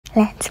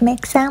Let's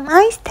make some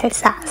oyster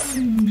sauce.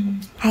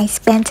 I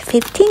spent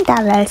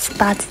 $15,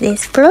 bought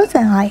these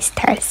frozen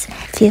oysters.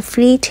 Feel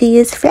free to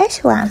use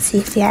fresh ones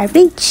if you are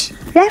rich.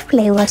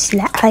 Roughly wash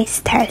the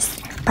oysters.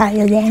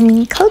 Boil them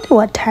in cold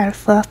water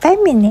for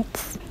 5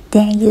 minutes.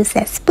 Then use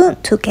a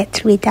spoon to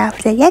get rid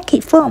of the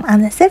yucky foam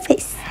on the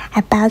surface.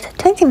 About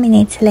 20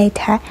 minutes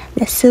later,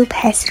 the soup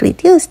has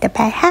reduced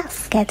by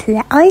half. Get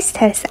the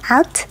oysters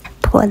out.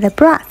 Pour the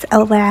broth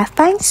over a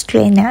fine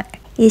strainer.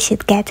 You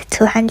should get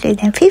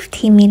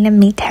 250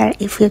 mm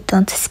if you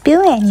don't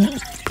spill any.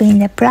 Bring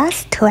the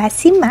broth to a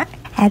simmer.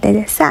 Add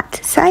the salt,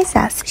 soy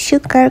sauce,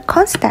 sugar,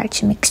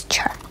 cornstarch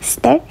mixture.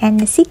 Stir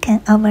and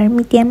thicken over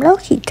medium-low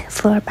heat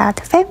for about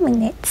 5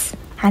 minutes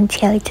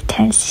until it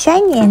turns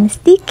shiny and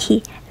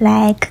sticky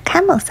like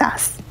camel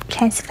sauce.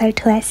 Transfer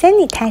to a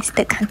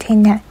sanitized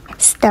container.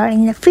 Store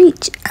in the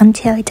fridge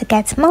until it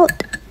gets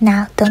mold.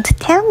 Now don't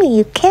tell me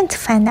you can't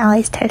find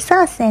oyster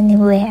sauce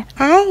anywhere.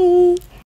 Bye!